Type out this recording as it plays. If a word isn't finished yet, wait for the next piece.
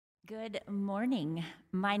Good morning.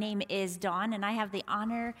 My name is Dawn, and I have the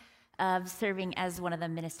honor of serving as one of the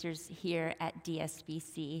ministers here at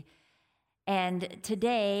DSBC. And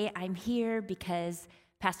today I'm here because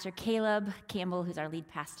Pastor Caleb Campbell, who's our lead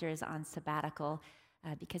pastor, is on sabbatical.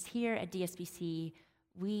 Because here at DSBC,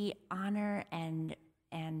 we honor and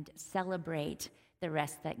celebrate the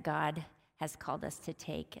rest that God has called us to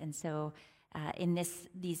take. And so in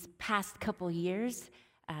these past couple years,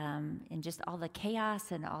 and just all the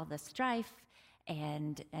chaos and all the strife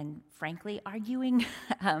and frankly arguing,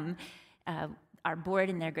 our board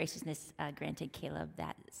in their graciousness granted Caleb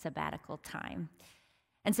that sabbatical time.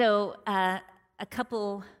 And so a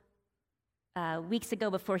couple weeks ago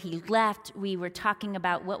before he left, we were talking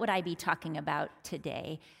about what would I be talking about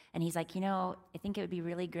today. And he's like, I think it would be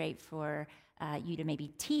really great for you to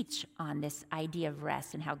maybe teach on this idea of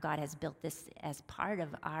rest and how God has built this as part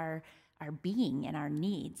of our being and our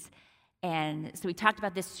needs. And so we talked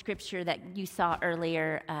about this scripture that you saw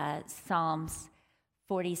earlier, Psalms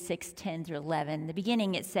 46:10 through 11. In the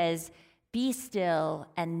beginning it says, "Be still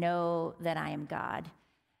and know that I am God."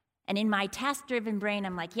 And in my task-driven brain,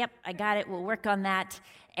 I'm like, yep, I got it, we'll work on that.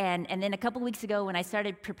 And then a couple weeks ago when I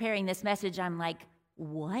started preparing this message, I'm like,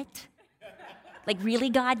 what? Like,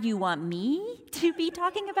 really, God, you want me to be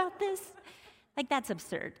talking about this? Like, that's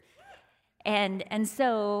absurd. And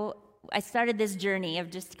so I started this journey of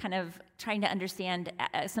just kind of trying to understand.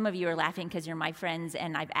 Some of you are laughing because you're my friends,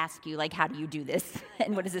 and I've asked you, like, how do you do this?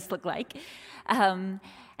 And what does this look like? And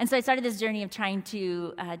so I started this journey of trying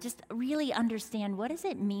to just really understand, what does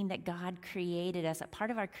it mean that God created us? A part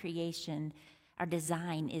of our creation, our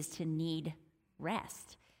design, is to need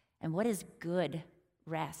rest. And what does good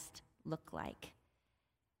rest look like?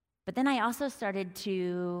 But then I also started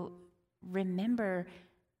to remember,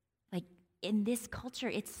 like, in this culture,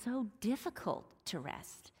 it's so difficult to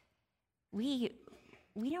rest. We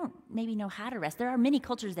don't maybe know how to rest. There are many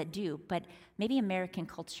cultures that do, but maybe American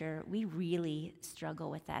culture, we really struggle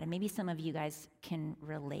with that. And maybe some of you guys can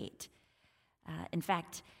relate. In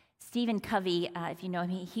fact, Stephen Covey, if you know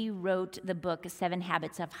him, he wrote the book 7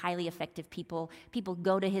 Habits of Highly Effective People. People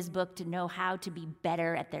go to his book to know how to be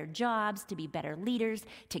better at their jobs, to be better leaders,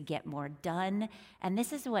 to get more done. And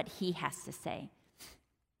this is what he has to say.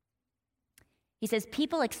 He says,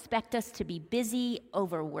 people expect us to be busy,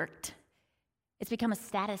 overworked. It's become a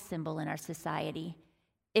status symbol in our society.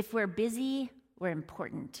 If we're busy, we're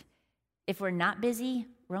important. If we're not busy,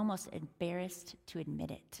 we're almost embarrassed to admit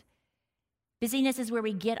it. Busyness is where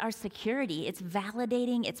we get our security. It's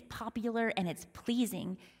validating, it's popular, and it's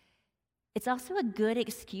pleasing. It's also a good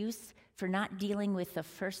excuse for not dealing with the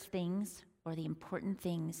first things or the important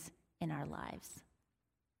things in our lives.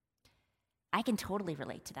 I can totally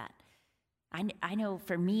relate to that. I know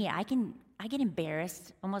for me, I get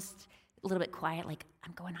embarrassed, almost a little bit quiet, like,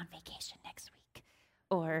 I'm going on vacation next week.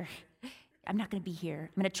 Or, I'm not going to be here.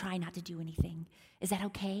 I'm going to try not to do anything. Is that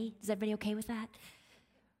okay? Is everybody okay with that?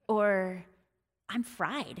 Or, I'm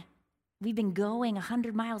fried. We've been going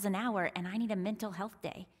 100 miles an hour, and I need a mental health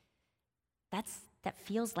day. That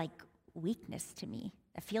feels like weakness to me.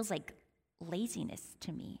 That feels like laziness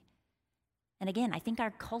to me. And again, I think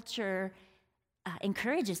our culture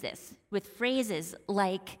encourages this with phrases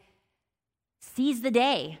like, seize the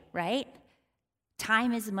day, right?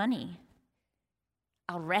 Time is money.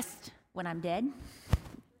 I'll rest when I'm dead.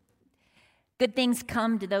 Good things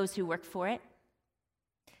come to those who work for it.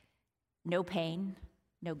 No pain,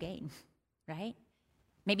 no gain, right?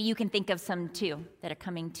 Maybe you can think of some too that are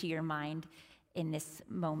coming to your mind in this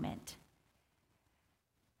moment.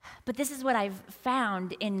 But this is what I've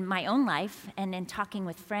found in my own life and in talking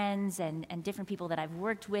with friends and different people that I've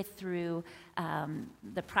worked with through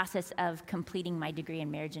the process of completing my degree in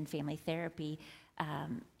marriage and family therapy,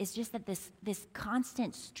 is just that this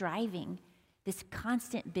constant striving, this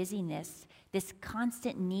constant busyness, this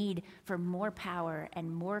constant need for more power and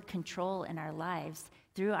more control in our lives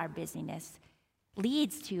through our busyness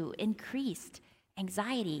leads to increased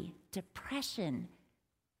anxiety, depression,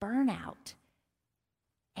 burnout,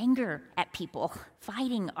 anger at people,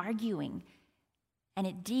 fighting, arguing, and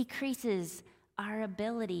it decreases our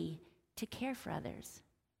ability to care for others,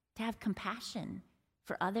 to have compassion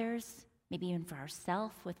for others, maybe even for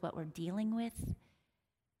ourselves with what we're dealing with.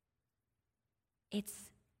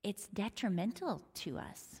 It's detrimental to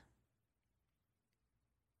us.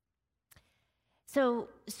 So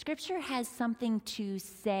Scripture has something to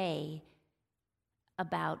say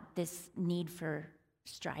about this need for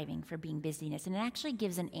striving, for being busyness, and it actually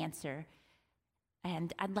gives an answer.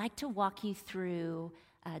 And I'd like to walk you through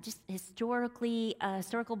just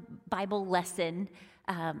historical Bible lesson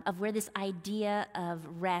of where this idea of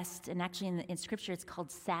rest, and actually in Scripture it's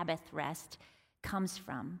called Sabbath rest, comes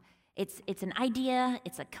from. It's an idea,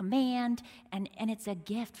 it's a command, and it's a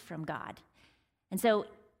gift from God. And so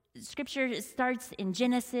Scripture starts in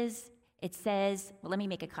Genesis. It says, well, let me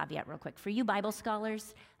make a caveat real quick. For you Bible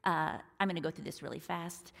scholars, I'm going to go through this really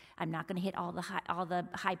fast. I'm not going to hit all the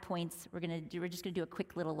high points. We're just going to do a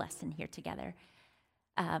quick little lesson here together.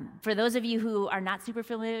 For those of you who are not super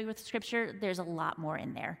familiar with Scripture, there's a lot more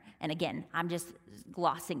in there. And again, I'm just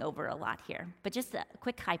glossing over a lot here. But just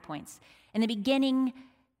quick high points. In the beginning,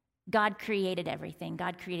 God created everything.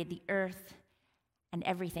 God created the earth and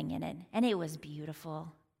everything in it. And it was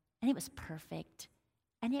beautiful. And it was perfect.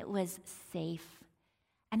 And it was safe.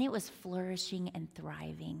 And it was flourishing and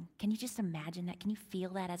thriving. Can you just imagine that? Can you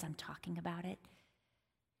feel that as I'm talking about it?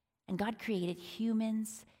 And God created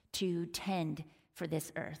humans to tend for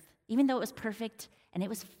this earth. Even though it was perfect and it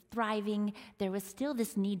was thriving, there was still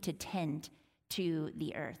this need to tend to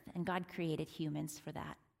the earth. And God created humans for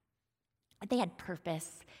that. They had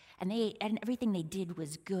purpose, and everything they did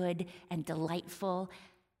was good and delightful.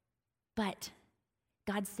 But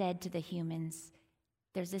God said to the humans,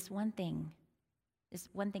 there's this one thing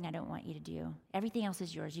I don't want you to do. Everything else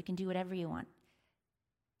is yours. You can do whatever you want.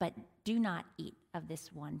 But do not eat of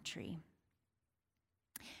this one tree.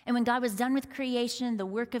 And when God was done with creation, the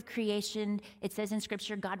work of creation, it says in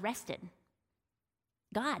Scripture, God rested.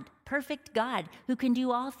 God, perfect God, who can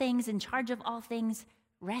do all things, in charge of all things,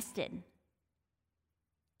 rested.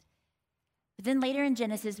 But then later in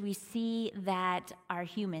Genesis, we see that our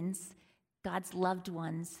humans, God's loved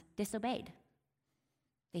ones, disobeyed.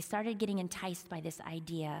 They started getting enticed by this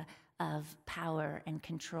idea of power and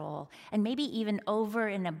control, and maybe even over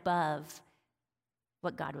and above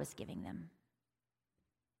what God was giving them.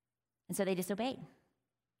 And so they disobeyed.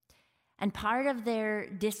 And part of their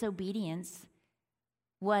disobedience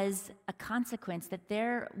was a consequence that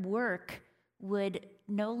their work would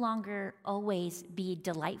no longer always be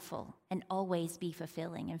delightful and always be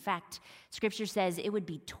fulfilling. In fact, Scripture says it would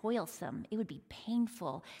be toilsome, it would be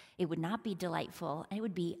painful, it would not be delightful, and it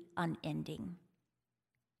would be unending.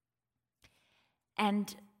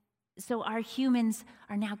 And so our humans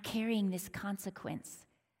are now carrying this consequence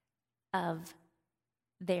of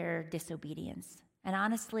their disobedience. And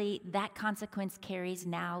honestly, that consequence carries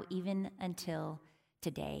now even until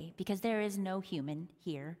today, because there is no human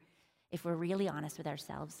here, if we're really honest with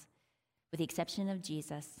ourselves, with the exception of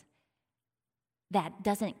Jesus, that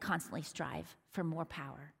doesn't constantly strive for more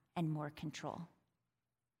power and more control,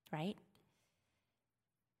 right?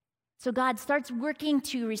 So God starts working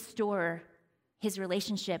to restore his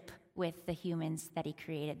relationship with the humans that he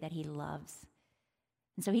created, that he loves.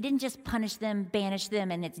 And so he didn't just punish them, banish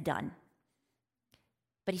them, and it's done.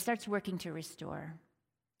 But he starts working to restore.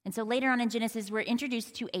 And so later on in Genesis, we're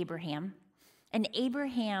introduced to Abraham. And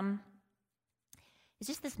Abraham is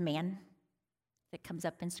just this man that comes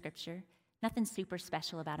up in Scripture. Nothing super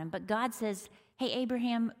special about him. But God says, hey,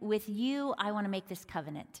 Abraham, with you, I want to make this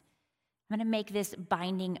covenant. I'm going to make this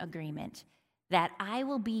binding agreement that I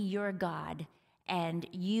will be your God, and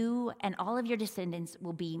you and all of your descendants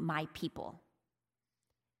will be my people.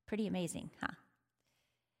 Pretty amazing, huh?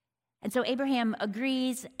 And so Abraham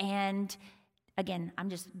agrees, and again, I'm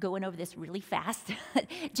just going over this really fast.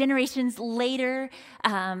 Generations later,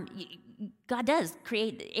 God does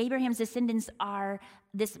create, Abraham's descendants are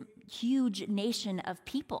this huge nation of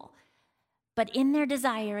people. But in their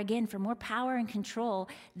desire, again, for more power and control,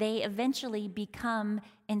 they eventually become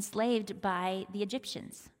enslaved by the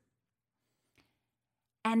Egyptians.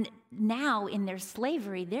 And now in their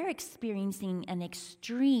slavery, they're experiencing an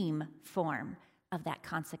extreme form of that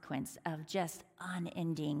consequence of just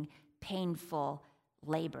unending, painful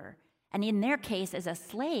labor. And in their case, as a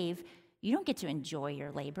slave, you don't get to enjoy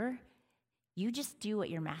your labor. You just do what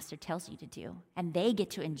your master tells you to do, and they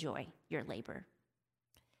get to enjoy your labor.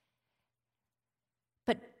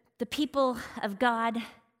 But the people of God, at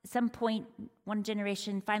some point, one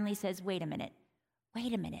generation finally says, wait a minute.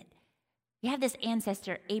 We have this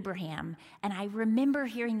ancestor, Abraham, and I remember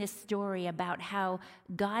hearing this story about how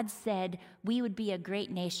God said we would be a great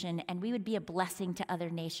nation and we would be a blessing to other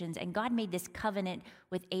nations, and God made this covenant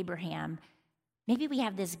with Abraham. Maybe we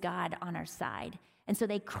have this God on our side. And so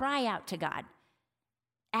they cry out to God,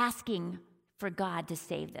 asking for God to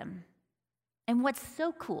save them. And what's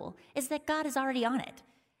so cool is that God is already on it,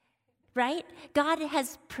 right? God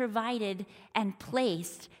has provided and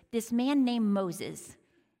placed this man named Moses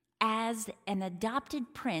as an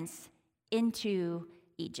adopted prince into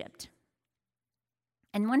Egypt.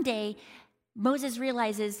 And one day, Moses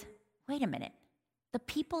realizes, wait a minute, the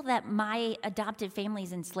people that my adopted family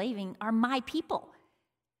is enslaving are my people.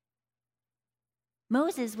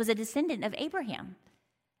 Moses was a descendant of Abraham.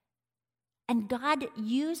 And God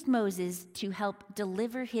used Moses to help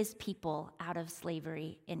deliver his people out of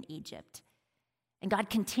slavery in Egypt. And God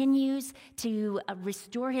continues to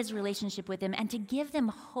restore his relationship with them and to give them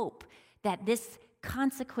hope that this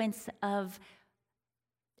consequence of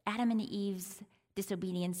Adam and Eve's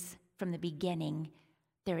disobedience from the beginning,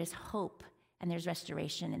 there is hope and there's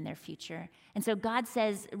restoration in their future. And so God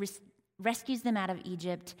says, rescues them out of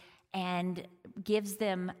Egypt and gives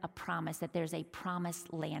them a promise that there's a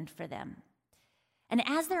promised land for them. And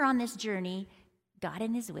as they're on this journey, God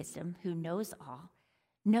in his wisdom, who knows all,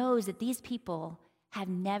 knows that these people have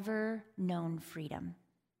never known freedom.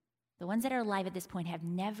 The ones that are alive at this point have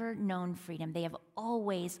never known freedom. They have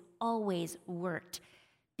always worked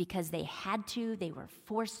because they had to, they were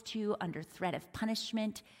forced to under threat of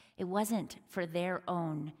punishment. It wasn't for their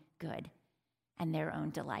own good and their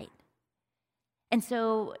own delight. And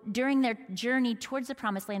so during their journey towards the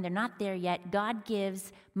promised land, they're not there yet. God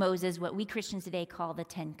gives Moses what we Christians today call the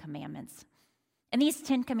 10 Commandments. And these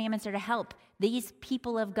 10 Commandments are to help these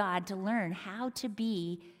people of God to learn how to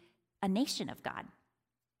be a nation of God.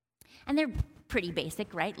 And they're pretty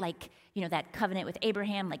basic, right? Like, that covenant with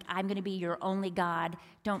Abraham, like, I'm going to be your only God.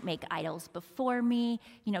 Don't make idols before me.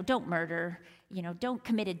 Don't murder. Don't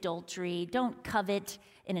commit adultery. Don't covet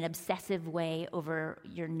in an obsessive way over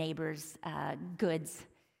your neighbor's goods.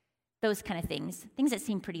 Those kind of things that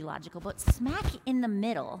seem pretty logical. But smack in the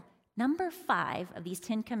middle, number 5 of these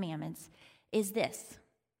 10 Commandments is this.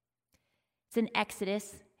 It's in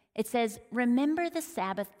Exodus. It says, remember the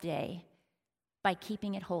Sabbath day by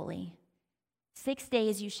keeping it holy. 6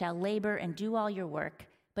 days you shall labor and do all your work,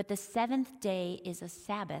 but the 7th day is a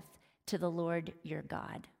Sabbath to the Lord your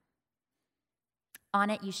God. On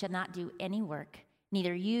it you shall not do any work,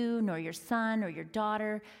 neither you, nor your son, or your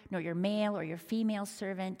daughter, nor your male or your female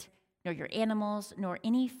servant, nor your animals, nor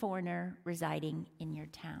any foreigner residing in your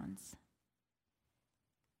towns.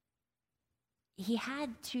 He had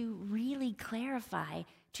to really clarify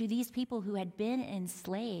to these people who had been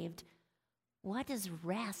enslaved, what does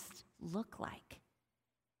rest look like?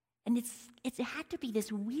 And it had to be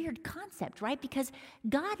this weird concept, right? Because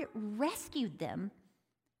God rescued them.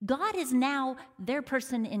 God is now their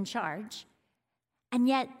person in charge. And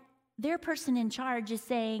yet their person in charge is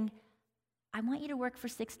saying, I want you to work for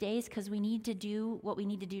 6 days because we need to do what we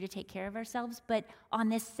need to do to take care of ourselves. But on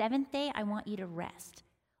this 7th day, I want you to rest.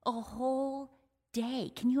 A whole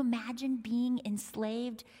day. Can you imagine being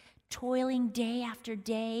enslaved, toiling day after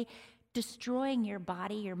day, destroying your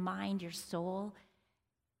body, your mind, your soul?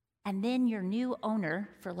 And then your new owner,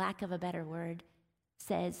 for lack of a better word,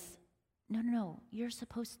 says, no, you're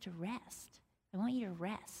supposed to rest. I want you to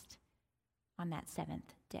rest on that 7th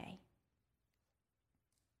day.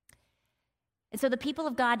 And so the people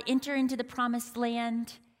of God enter into the promised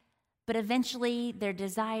land, but eventually their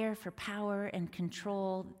desire for power and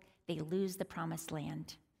control, they lose the promised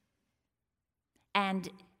land. And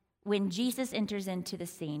when Jesus enters into the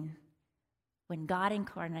scene, when God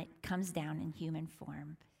incarnate comes down in human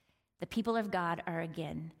form, the people of God are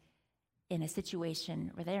again in a situation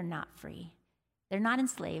where they are not free. They're not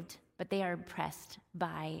enslaved, but they are oppressed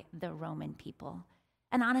by the Roman people.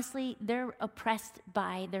 And honestly, they're oppressed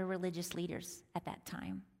by their religious leaders at that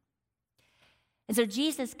time. And so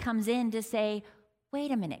Jesus comes in to say,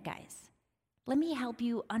 wait a minute, guys. Let me help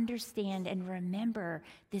you understand and remember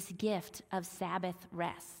this gift of Sabbath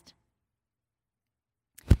rest.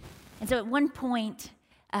 And so at one point,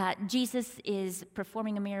 Jesus is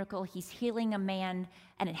performing a miracle. He's healing a man,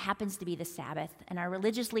 and it happens to be the Sabbath. And our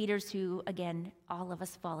religious leaders, who, again, all of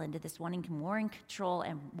us fall into this, wanting more in control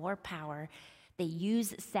and more power, they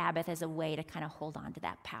use Sabbath as a way to kind of hold on to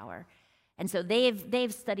that power. And so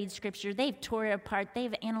they've studied Scripture. They've tore it apart.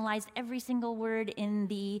 They've analyzed every single word in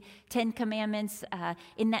the 10 Commandments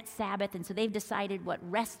in that Sabbath. And so they've decided what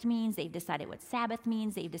rest means. They've decided what Sabbath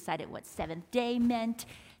means. They've decided what 7th day meant.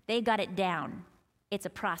 They got it down. It's a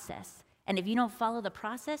process. And if you don't follow the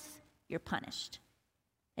process, you're punished.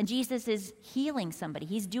 And Jesus is healing somebody.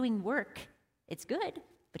 He's doing work. It's good,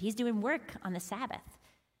 but he's doing work on the Sabbath.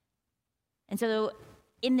 And so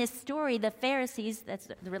in this story, the Pharisees, that's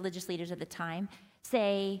the religious leaders of the time,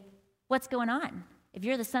 say, what's going on? If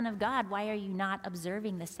you're the Son of God, why are you not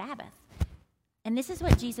observing the Sabbath? And this is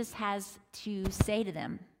what Jesus has to say to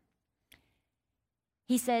them.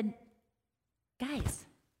 He said, guys,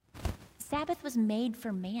 Sabbath was made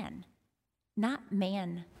for man, not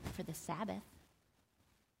man for the Sabbath.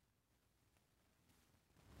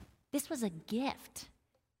 This was a gift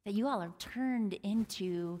that you all have turned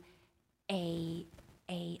into an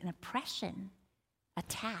oppression, a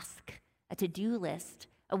task, a to-do list,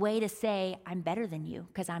 a way to say, I'm better than you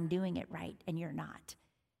because I'm doing it right and you're not.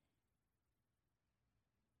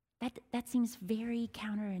 That seems very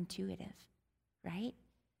counterintuitive, right?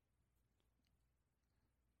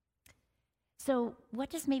 So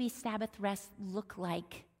what does maybe Sabbath rest look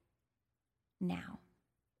like now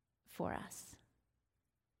for us?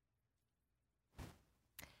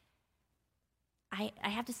 I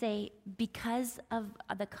have to say, because of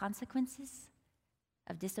the consequences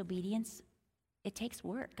of disobedience, it takes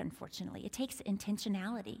work, unfortunately. It takes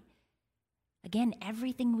intentionality. Again,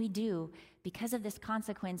 everything we do, because of this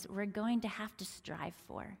consequence, we're going to have to strive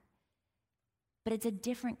for. But it's a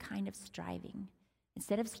different kind of striving.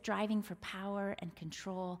 Instead of striving for power and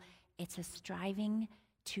control, it's a striving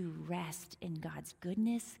to rest in God's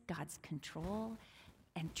goodness, God's control,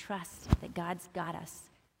 and trust that God's got us,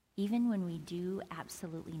 even when we do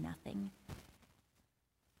absolutely nothing.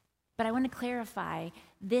 But I want to clarify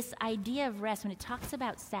this idea of rest, when it talks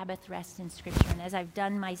about Sabbath rest in Scripture, and as I've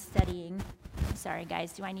done my studying, sorry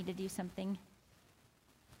guys, do I need to do something?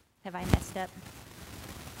 Have I messed up?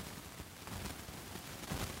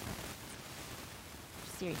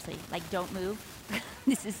 Seriously, like don't move.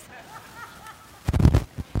 This is,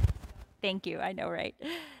 thank you, I know, right?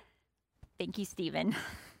 Thank you, Stephen.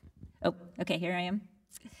 Oh, okay, here I am.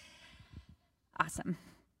 Awesome.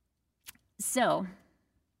 So,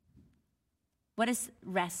 what does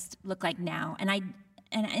rest look like now? And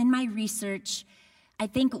in my research, I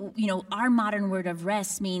think, our modern word of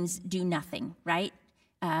rest means do nothing, right?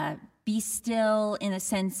 Be still in a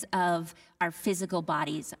sense of our physical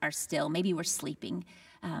bodies are still. Maybe we're sleeping.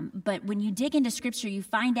 But when you dig into Scripture, you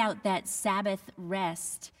find out that Sabbath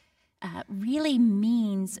rest really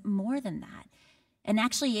means more than that. And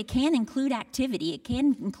actually, it can include activity. It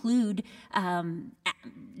can include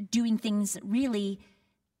doing things really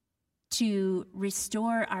to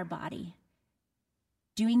restore our body,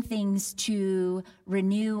 doing things to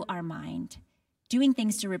renew our mind, doing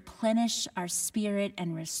things to replenish our spirit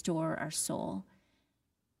and restore our soul.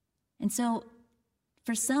 And so,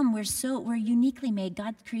 for some, we're uniquely made.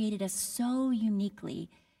 God created us so uniquely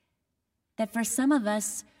that for some of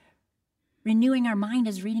us, renewing our mind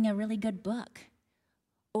is reading a really good book.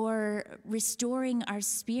 Or restoring our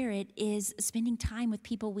spirit is spending time with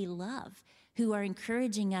people we love, who are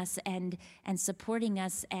encouraging us and supporting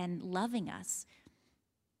us and loving us.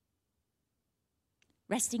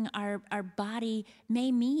 Resting our body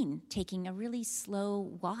may mean taking a really slow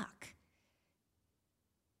walk.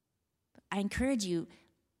 I encourage you,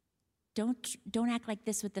 don't act like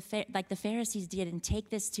this like the Pharisees did and take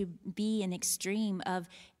this to be an extreme of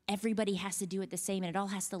everybody has to do it the same and it all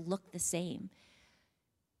has to look the same.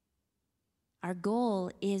 Our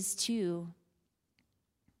goal is to,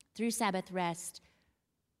 through Sabbath rest,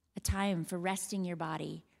 a time for resting your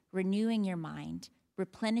body, renewing your mind,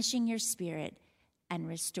 replenishing your spirit, and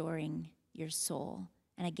restoring your soul.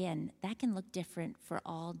 And again, that can look different for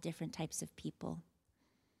all different types of people.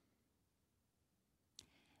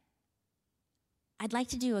 I'd like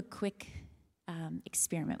to do a quick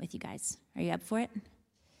experiment with you guys. Are you up for it?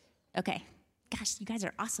 Okay. Gosh, you guys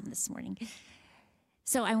are awesome this morning.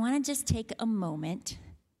 So I want to just take a moment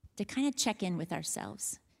to kind of check in with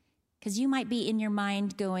ourselves. Because you might be in your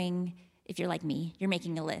mind going, if you're like me, you're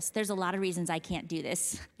making a list. There's a lot of reasons I can't do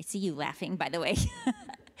this. I see you laughing, by the way.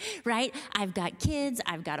 Right? I've got kids.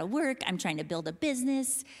 I've got to work. I'm trying to build a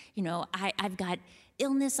business. I've got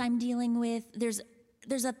illness I'm dealing with. There's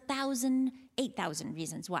 8,000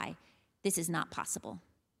 reasons why this is not possible.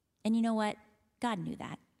 And you know what? God knew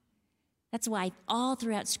that. That's why all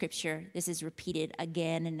throughout Scripture, this is repeated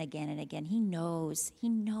again and again and again. He knows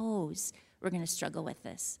we're going to struggle with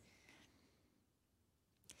this.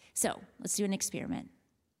 So let's do an experiment.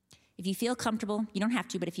 If you feel comfortable, you don't have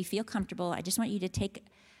to, but if you feel comfortable, I just want you to take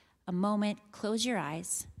a moment, close your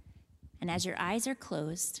eyes, and as your eyes are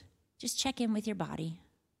closed, just check in with your body.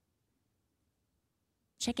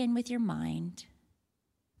 Check in with your mind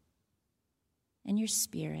and your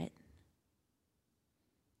spirit.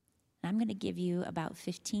 I'm going to give you about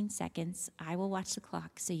 15 seconds. I will watch the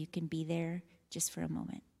clock so you can be there just for a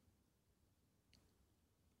moment.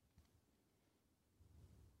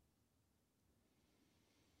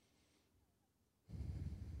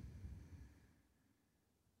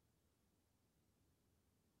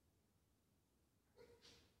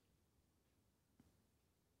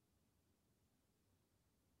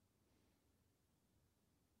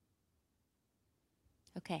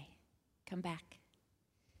 Okay, come back.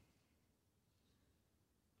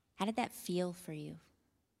 How did that feel for you?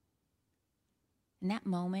 In that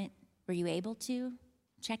moment, were you able to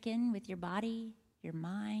check in with your body, your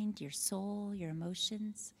mind, your soul, your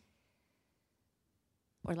emotions?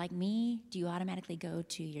 Or like me, do you automatically go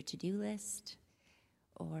to your to-do list?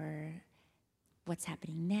 Or what's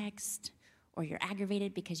happening next? Or you're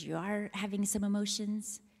aggravated because you are having some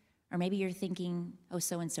emotions? Or maybe you're thinking, oh,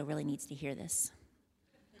 so-and-so really needs to hear this.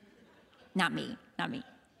 Not me, not me.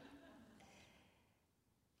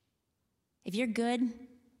 If you're good,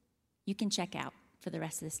 you can check out for the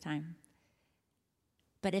rest of this time.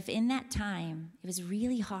 But if in that time it was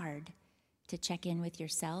really hard to check in with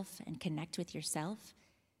yourself and connect with yourself,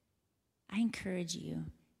 I encourage you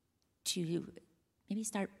to maybe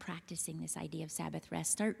start practicing this idea of Sabbath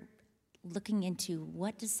rest. Start looking into,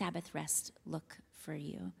 what does Sabbath rest look for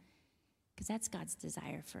you? Because that's God's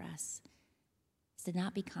desire for us, is to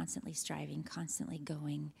not be constantly striving, constantly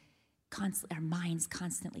going, our minds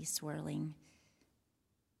constantly swirling,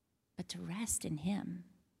 but to rest in him.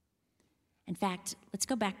 In fact, let's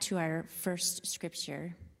go back to our first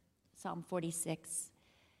scripture, Psalm 46.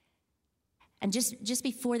 And just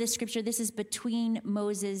before this scripture, this is between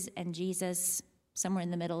Moses and Jesus, somewhere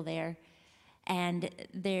in the middle there. And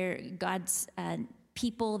they're God's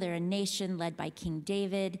people, they're a nation led by King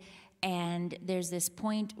David. And there's this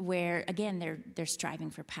point where, again, they're striving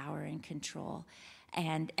for power and control.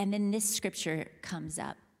 And then this scripture comes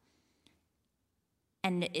up.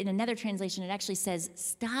 And in another translation, it actually says,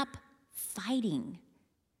 stop fighting.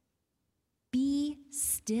 Be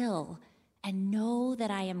still and know that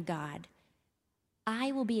I am God.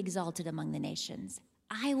 I will be exalted among the nations.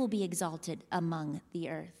 I will be exalted among the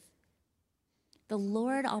earth. The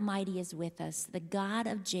Lord Almighty is with us. The God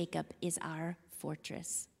of Jacob is our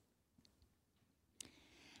fortress.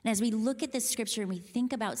 And as we look at this scripture and we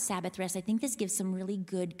think about Sabbath rest, I think this gives some really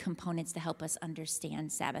good components to help us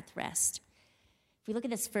understand Sabbath rest. If we look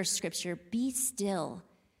at this first scripture, be still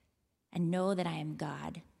and know that I am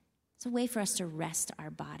God. It's a way for us to rest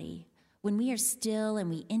our body. When we are still and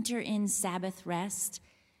we enter in Sabbath rest,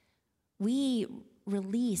 we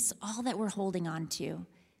release all that we're holding on to.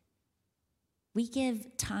 We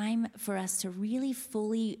give time for us to really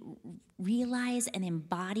fully realize and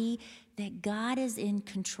embody that God is in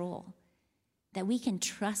control, that we can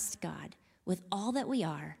trust God with all that we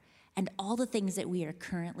are and all the things that we are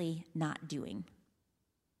currently not doing.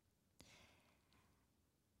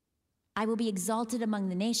 I will be exalted among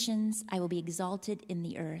the nations. I will be exalted in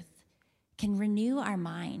the earth. Can renew our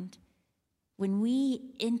mind. When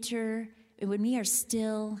we are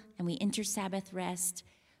still and we enter Sabbath rest,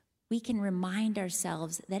 we can remind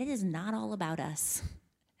ourselves that it is not all about us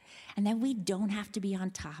and that we don't have to be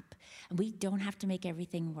on top and we don't have to make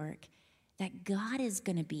everything work, that God is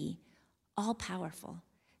going to be all powerful.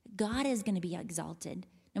 God is going to be exalted.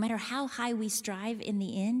 No matter how high we strive in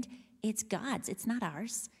the end, it's God's, it's not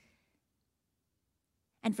ours.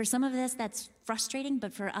 And for some of us, that's frustrating,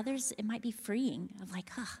 but for others, it might be freeing of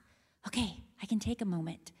like, okay, I can take a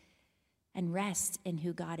moment and rest in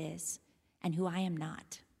who God is and who I am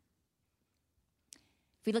not.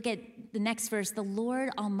 If we look at the next verse, the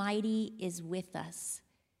Lord Almighty is with us,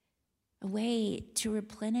 a way to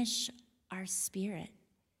replenish our spirit,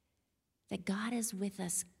 that God is with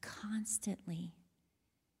us constantly.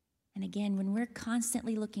 And again, when we're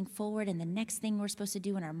constantly looking forward and the next thing we're supposed to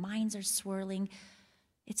do and our minds are swirling,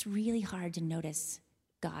 it's really hard to notice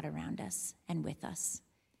God around us and with us.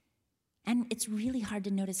 And it's really hard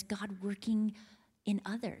to notice God working in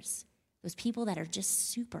others. Those people that are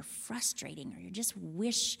just super frustrating, or you just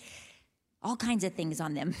wish all kinds of things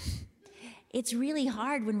on them. It's really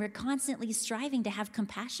hard when we're constantly striving to have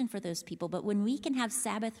compassion for those people. But when we can have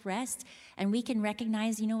Sabbath rest and we can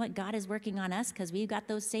recognize, you know what, God is working on us because we've got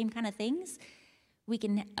those same kind of things, we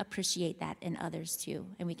can appreciate that in others too,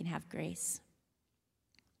 and we can have grace.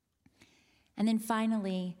 And then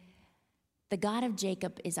finally, the God of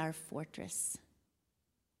Jacob is our fortress,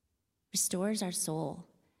 restores our soul.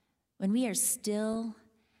 When we are still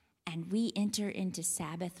and we enter into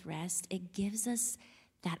Sabbath rest, it gives us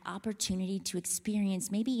that opportunity to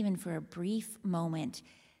experience, maybe even for a brief moment,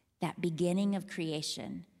 that beginning of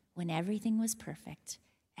creation when everything was perfect,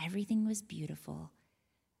 everything was beautiful,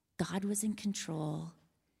 God was in control,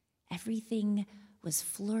 everything was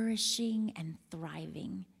flourishing and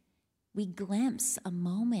thriving. We glimpse a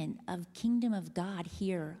moment of kingdom of God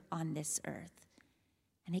here on this earth,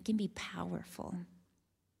 and it can be powerful.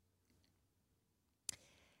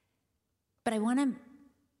 But I want to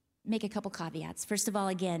make a couple caveats. First of all,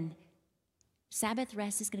 again, Sabbath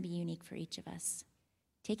rest is going to be unique for each of us.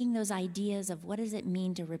 Taking those ideas of what does it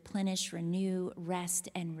mean to replenish, renew, rest,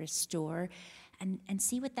 and restore, and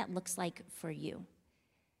see what that looks like for you.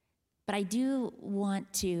 But I do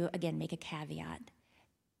want to, again, make a caveat.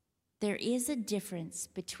 There is a difference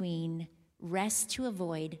between rest to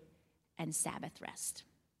avoid and Sabbath rest.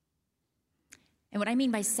 And what I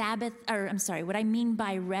mean by what I mean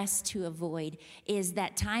by rest to avoid is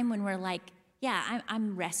that time when we're like, yeah,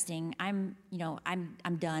 I'm resting. I'm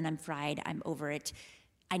done. I'm fried. I'm over it.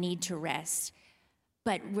 I need to rest.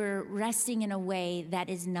 But we're resting in a way that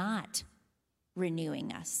is not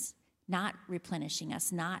renewing us, not replenishing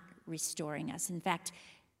us, not restoring us. In fact,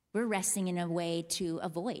 we're resting in a way to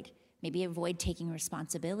avoid. Maybe avoid taking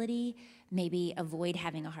responsibility, maybe avoid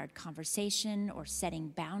having a hard conversation or setting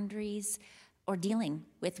boundaries or dealing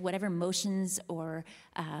with whatever emotions or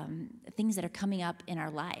things that are coming up in our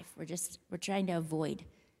life. We're trying to avoid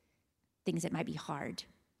things that might be hard.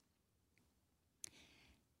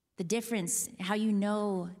 The difference, how you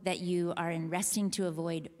know that you are in resting to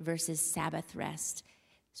avoid versus Sabbath rest.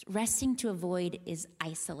 Resting to avoid is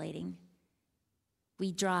isolating.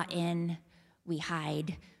 We draw in, we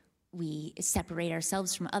hide, we separate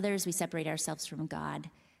ourselves from others, we separate ourselves from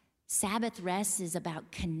God. Sabbath rest is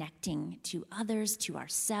about connecting to others, to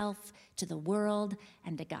ourselves, to the world,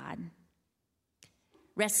 and to God.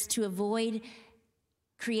 Rest to avoid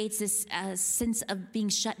creates this sense of being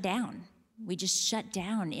shut down. We just shut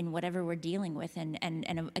down in whatever we're dealing with and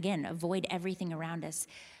again, avoid everything around us.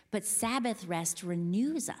 But Sabbath rest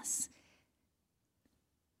renews us.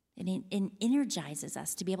 It energizes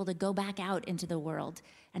us to be able to go back out into the world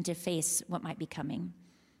and to face what might be coming.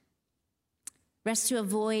 Rest to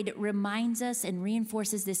avoid reminds us and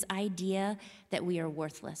reinforces this idea that we are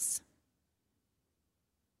worthless.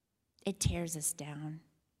 It tears us down.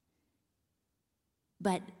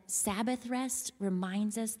 But Sabbath rest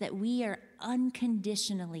reminds us that we are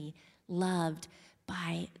unconditionally loved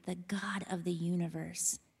by the God of the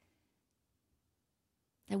universe.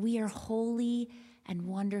 That we are holy and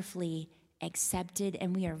wonderfully accepted,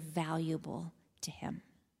 and we are valuable to him.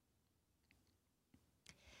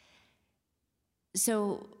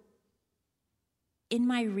 So, in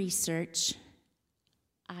my research,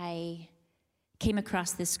 I came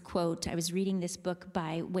across this quote. I was reading this book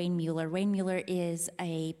by Wayne Mueller. Wayne Mueller is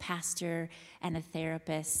a pastor and a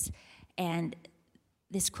therapist, and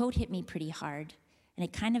this quote hit me pretty hard. And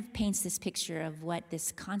it kind of paints this picture of what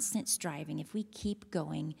this constant striving, if we keep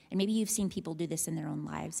going, and maybe you've seen people do this in their own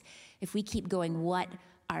lives, if we keep going, what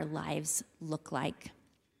our lives look like.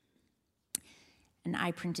 And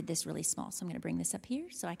I printed this really small, so I'm going to bring this up here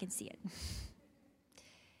so I can see it.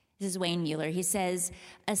 This is Wayne Mueller. He says,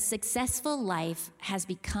 a successful life has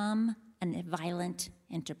become a violent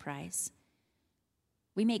enterprise.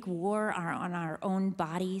 We make war on our own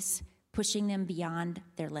bodies, pushing them beyond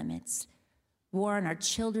their limits. War on our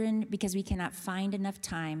children because we cannot find enough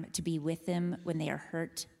time to be with them when they are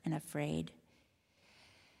hurt and afraid.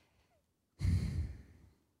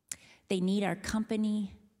 They need our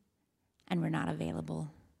company, and we're not available.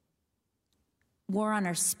 War on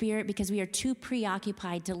our spirit because we are too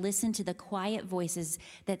preoccupied to listen to the quiet voices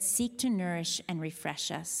that seek to nourish and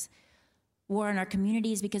refresh us. War on our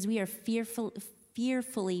communities because we are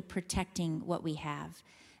fearfully protecting what we have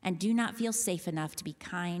and do not feel safe enough to be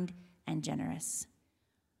kind and generous.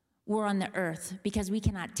 War on the earth because we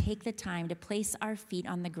cannot take the time to place our feet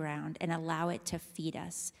on the ground and allow it to feed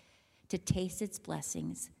us, to taste its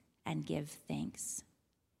blessings and give thanks.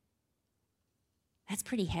 That's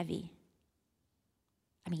pretty heavy.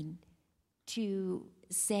 I mean, to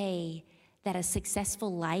say that a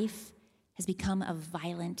successful life has become a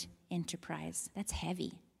violent enterprise, that's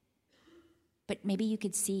heavy. But maybe you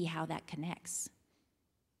could see how that connects.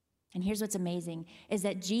 And here's what's amazing, is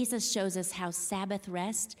that Jesus shows us how Sabbath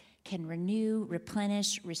rest can renew,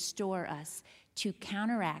 replenish, restore us to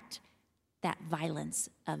counteract that violence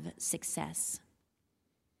of success.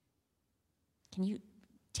 Can you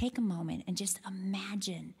take a moment and just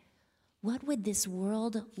imagine, what would this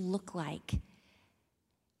world look like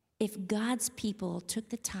if God's people took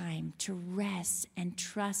the time to rest and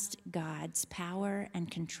trust God's power and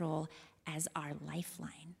control as our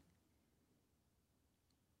lifeline?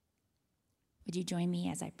 Would you join me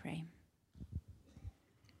as I pray?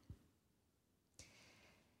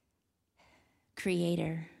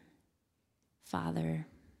 Creator, Father,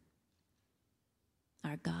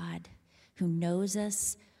 our God, who knows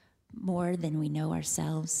us more than we know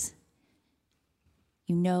ourselves.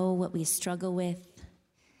 You know what we struggle with,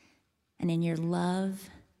 and in your love,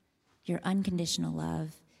 your unconditional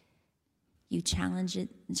love, you challenge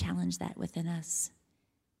that within us,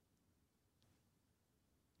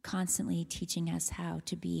 constantly teaching us how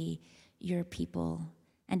to be your people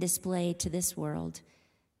and display to this world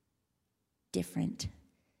different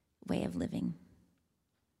way of living,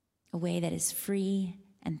 a way that is free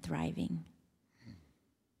and thriving.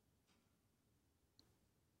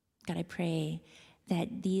 God, I pray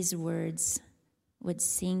that these words would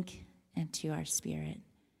sink into our spirit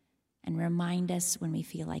and remind us when we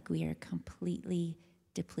feel like we are completely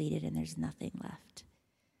depleted and there's nothing left.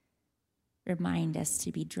 Remind us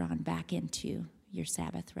to be drawn back into your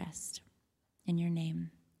Sabbath rest. In your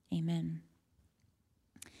name, amen.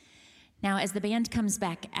 Now, as the band comes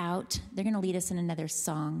back out, they're going to lead us in another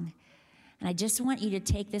song. And I just want you to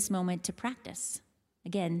take this moment to practice.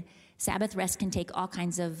 Again, Sabbath rest can take all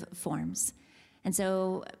kinds of forms. And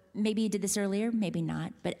so maybe you did this earlier, maybe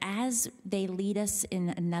not. But as they lead us in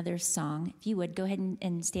another song, if you would, go ahead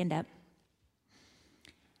and stand up.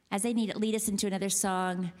 As they lead us into another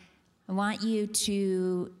song, I want you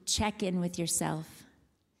to check in with yourself.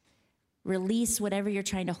 Release whatever you're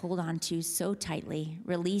trying to hold on to so tightly.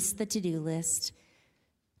 Release the to-do list.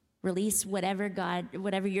 Release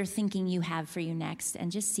whatever you're thinking you have for you next,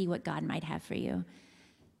 and just see what God might have for you.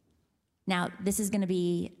 Now, this is going to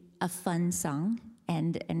be a fun song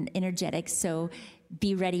and energetic, so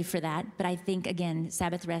be ready for that. But I think, again,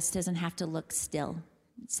 Sabbath rest doesn't have to look still.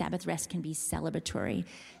 Sabbath rest can be celebratory.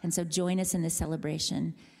 And so join us in this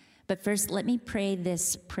celebration. But first, let me pray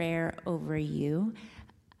this prayer over you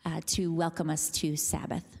to welcome us to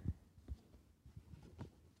Sabbath.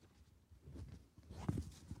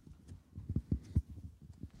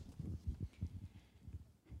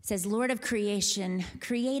 It says, Lord of creation,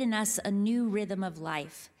 create in us a new rhythm of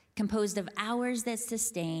life, composed of hours that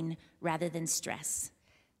sustain rather than stress,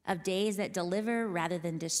 of days that deliver rather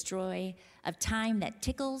than destroy, of time that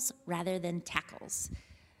tickles rather than tackles.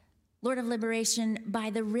 Lord of liberation, by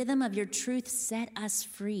the rhythm of your truth, set us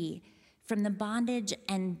free from the bondage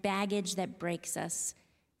and baggage that breaks us,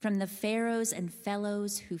 from the pharaohs and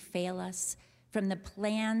fellows who fail us, from the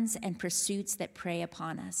plans and pursuits that prey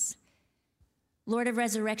upon us. Lord of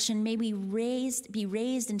resurrection, may we be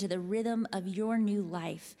raised into the rhythm of your new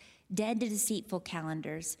life, dead to deceitful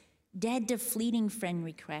calendars, dead to fleeting friend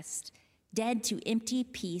requests, dead to empty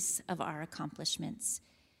peace of our accomplishments.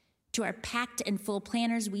 To our packed and full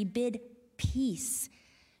planners, we bid peace.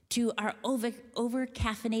 To our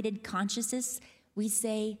over-caffeinated consciousness, we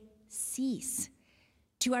say cease.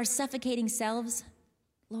 To our suffocating selves,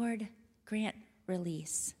 Lord, grant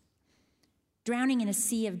release. Drowning in a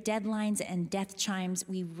sea of deadlines and death chimes,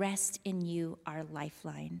 we rest in you, our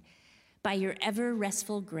lifeline. By your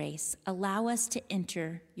ever-restful grace, allow us to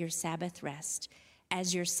enter your Sabbath rest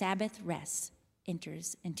as your Sabbath rest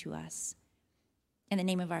enters into us. In the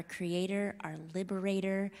name of our Creator, our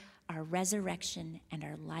Liberator, our resurrection, and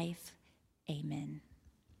our life, amen.